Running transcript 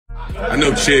I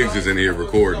know Chiggs is in here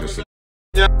recording this.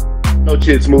 No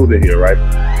Chig Smooth in here, right?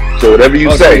 So whatever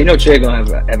you say, you know Chig gonna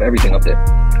have everything up there.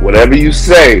 Whatever you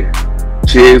say,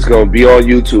 Chig's gonna be on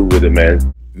YouTube with it,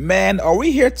 man. Man, are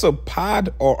we here to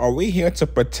pod or are we here to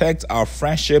protect our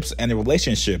friendships and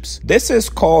relationships? This is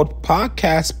called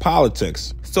podcast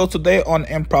politics. So today on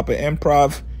Improper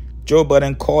Improv, Joe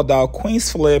Budden called out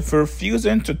QueenzFlip for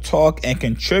refusing to talk and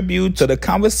contribute to the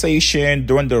conversation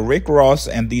during the Rick Ross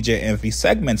and DJ Envy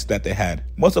segments that they had.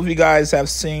 Most of you guys have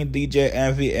seen DJ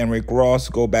Envy and Rick Ross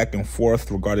go back and forth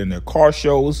regarding their car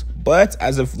shows, but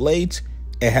as of late,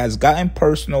 it has gotten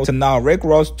personal to now Rick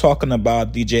Ross talking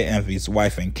about DJ Envy's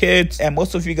wife and kids. And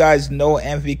most of you guys know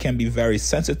Envy can be very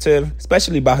sensitive,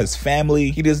 especially about his family.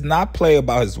 He does not play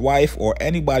about his wife or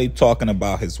anybody talking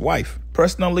about his wife.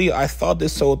 Personally, I thought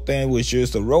this whole thing was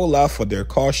just a rollout for their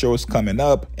car shows coming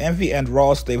up. Envy and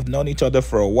Ross, they've known each other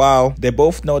for a while. They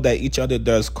both know that each other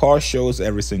does car shows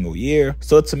every single year.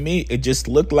 So to me, it just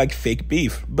looked like fake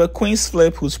beef. But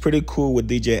QueenzFlip, who's pretty cool with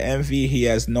DJ Envy, he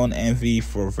has known Envy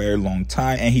for a very long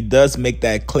time. And he does make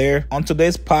that clear. On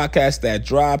today's podcast that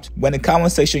dropped, when the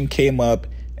conversation came up,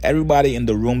 everybody in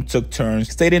the room took turns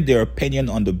stating their opinion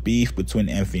on the beef between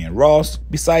Envy and Ross,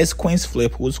 besides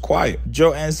QueenzFlip, who was quiet.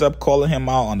 Joe ends up calling him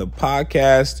out on the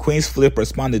podcast. QueenzFlip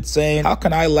responded saying, "How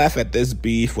can I laugh at this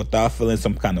beef without feeling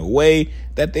some kind of way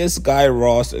that this guy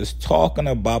Ross is talking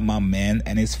about my man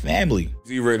and his family?"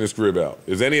 He renting his crib out.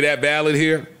 Is any of that valid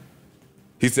here?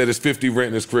 He said it's 50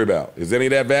 renting his crib out. Is any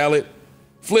of that valid?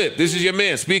 Flip, this is your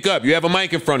man. Speak up. You have a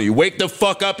mic in front of you. Wake the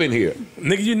fuck up in here.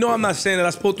 Nigga, you know I'm not saying that. I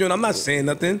spoke to you and I'm not saying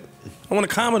nothing. I want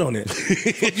to comment on it.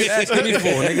 What you asking me for,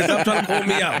 nigga? Stop trying to call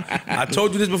me out. I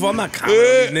told you this before. I'm not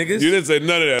commenting on these niggas. You didn't say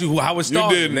none of that. How it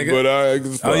started, you didn't, nigga.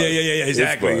 But oh, yeah,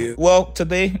 exactly. Well,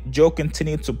 today, Joe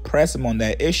continued to press him on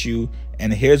that issue,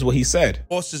 and here's what he said.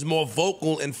 Ross is more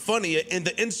vocal and funnier in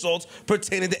the insults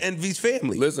pertaining to Envy's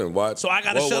family. Listen, what? So I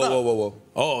got to shut up. Whoa.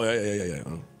 Oh, yeah.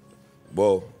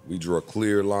 Well, we draw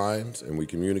clear lines and we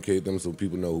communicate them so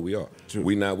people know who we are. True.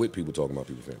 We not with people talking about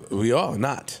people's family. We are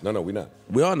not. No, we not.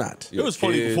 We are not. It was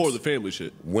funny before the family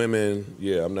shit. Women,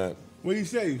 yeah, I'm not. What do you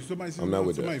say? Somebody said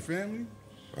somebody's family?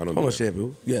 I don't know. Hold on,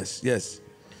 Shampoo. Yes.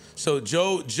 So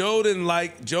Joe didn't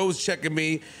like, Joe's checking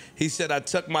me. He said I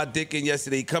tucked my dick in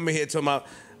yesterday. He come in here talking about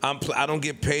I don't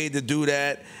get paid to do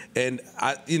that. And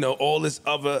all this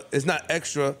other, it's not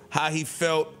extra how he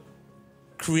felt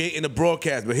creating a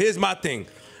broadcast. But here's my thing.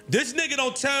 This nigga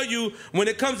don't tell you when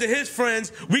it comes to his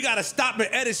friends, we gotta stop and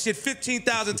edit shit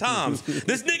 15,000 times.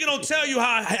 This nigga don't tell you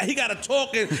how he gotta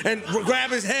talk and grab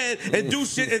his head and do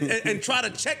shit and try to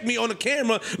check me on the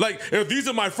camera. Like, if these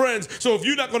are my friends, so if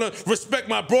you're not gonna respect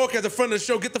my broadcast, a friend of the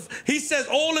show, he says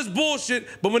all this bullshit,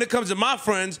 but when it comes to my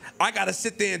friends, I gotta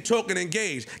sit there and talk and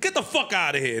engage. Get the fuck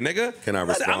out of here, nigga. Can I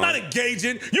respond? I'm not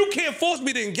engaging. You can't force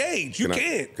me to engage. You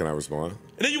can't. Can I respond?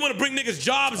 And then you want to bring niggas'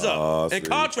 jobs up and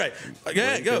contract.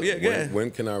 Yeah.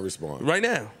 When can I respond? Right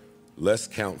now. Let's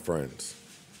count friends.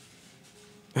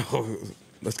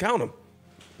 Let's count them.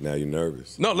 Now you're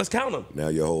nervous. No, let's count them. Now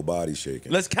your whole body's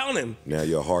shaking. Let's count him. Now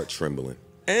your heart trembling.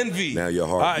 Envy. Now your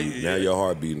heart beating. Now your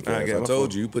heart beating fast. I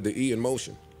told you put the E in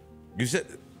motion. You said,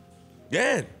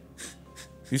 yeah.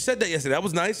 You said that yesterday. That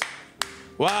was nice.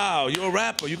 Wow, you're a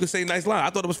rapper. You can say nice line.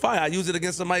 I thought it was fire. I used it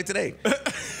against somebody today.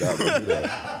 Don't do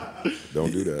that.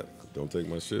 Don't do that. Don't take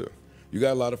my shit. You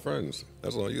got a lot of friends.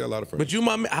 That's all. You got a lot of friends. But you,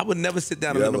 my man, I would never sit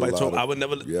down and let nobody talk. I would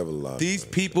never. You have a lot. These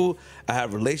people I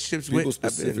have relationships with. People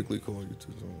specifically call you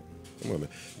too. Come on, man.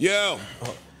 Yo.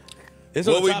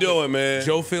 What we doing, man?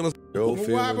 Joe feelings. Joe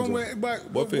feelings. What happened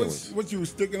with, what feelings? What you was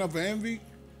sticking up for Envy?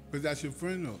 Because that's your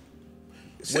friend, though.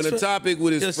 When the topic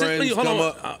with his friends come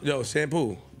up. Yo,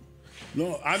 Shampoo.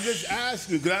 No, I'm just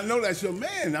asking, because I know that's your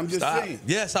man. I'm just saying.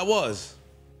 Yes, I was.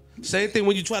 Same thing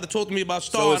when you try to talk to me about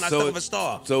Star and I stuck up for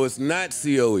Star. So it's not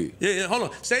COE. Yeah, hold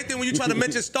on. Same thing when you try to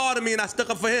mention Star to me and I stuck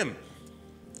up for him.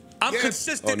 I'm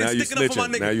consistent in sticking up for my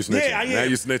niggas. Now you snitching. Yeah, I am. Now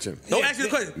you snitching. Don't ask me the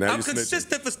question. Now I'm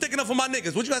consistent for sticking up for my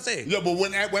niggas. What you gotta say? Yeah, but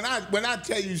when I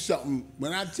tell you something,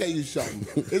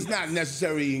 it's not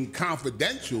necessarily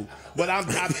confidential. But I'm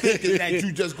thinking that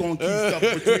you just gonna keep stuff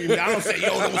between me. I don't say,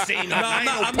 yo, don't say nothing.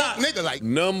 I'm not nigga like.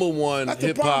 #1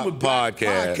 hip hop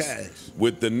podcast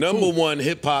with the #1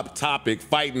 hip hop topic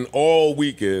fighting all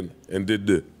weekend and did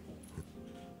this.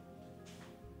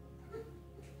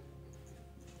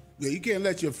 Yeah, you can't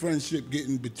let your friendship get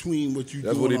in between what you do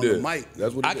on the mic.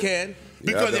 That's what he did. I can.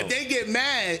 Because if they get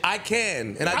mad, I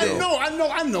can, and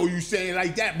I know you saying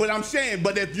like that, but I'm saying,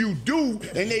 but if you do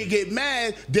and they get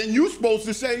mad, then you supposed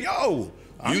to say, yo,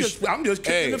 I'm just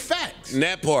kicking the facts. In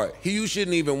that part, you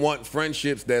shouldn't even want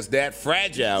friendships that's that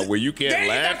fragile where you can't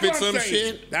laugh at some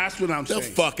shit. That's what I'm saying. The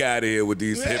fuck out of here with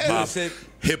these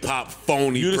hip hop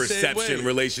phony perception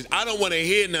relations. I don't want to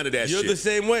hear none of that shit. You're the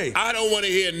same way. I don't want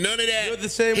to hear none of that. You're the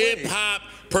same way. Hip hop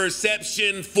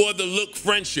perception for the look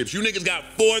friendships. You niggas got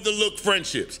for the look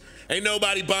friendships. Ain't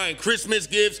nobody buying Christmas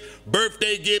gifts,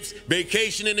 birthday gifts,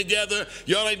 vacationing together.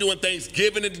 Y'all ain't doing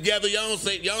Thanksgiving together. Y'all don't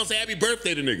say happy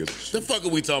birthday to niggas. The fuck are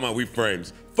we talking about? We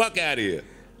friends. Fuck out of here.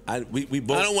 We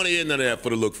both. I don't want to hear none of that for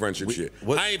the look friendship shit.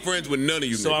 I ain't friends with none of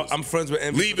you niggas. So I'm friends with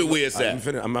envy. Leave it where it's at.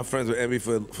 I'm not friends with envy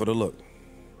for the look.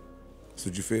 That's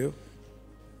what you feel?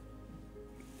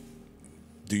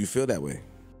 Do you feel that way?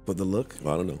 For the look?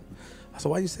 I don't know. So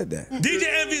why you said that? DJ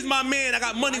Envy is my man. I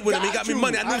got money with him. He got me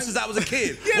money. I knew him since I was a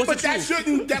kid. Yeah, What's but the that truth?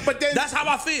 shouldn't. That's how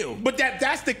I feel. But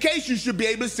that's the case. You should be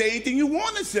able to say anything you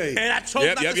want to say. And I chose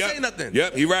not to say nothing.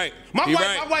 Yep, he right.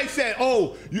 My wife said,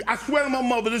 "Oh, I swear to my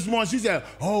mother this morning." She said,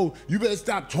 "Oh, you better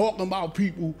stop talking about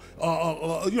people,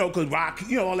 you know, cause rock,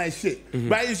 you know, all that shit."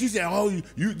 Right? And she said, "Oh,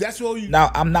 you that's all you."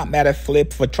 Now, I'm not mad at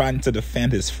Flip for trying to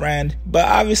defend his friend, but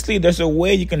obviously there's a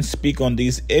way you can speak on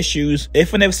these issues,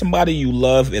 even if somebody you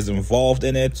love is involved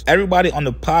in it. Everybody on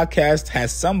the podcast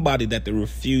has somebody that they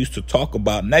refuse to talk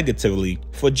about negatively.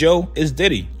 For Joe, it's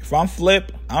Diddy. If I'm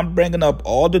Flip, I'm bringing up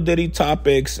all the Diddy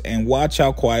topics and watch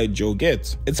how quiet Joe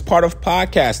gets. It's part of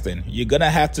podcasting. You're gonna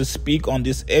have to speak on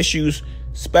these issues,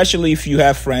 especially if you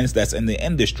have friends that's in the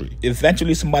industry.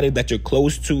 Eventually, somebody that you're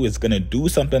close to is gonna do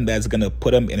something that's gonna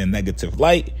put them in a negative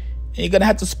light, and you're gonna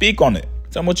have to speak on it.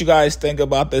 Tell me what you guys think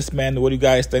about this, man. What do you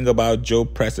guys think about Joe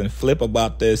pressing Flip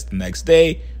about this the next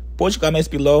day? Put your comments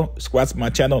below. Subscribe to my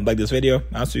channel. Like this video.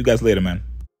 I'll see you guys later, man.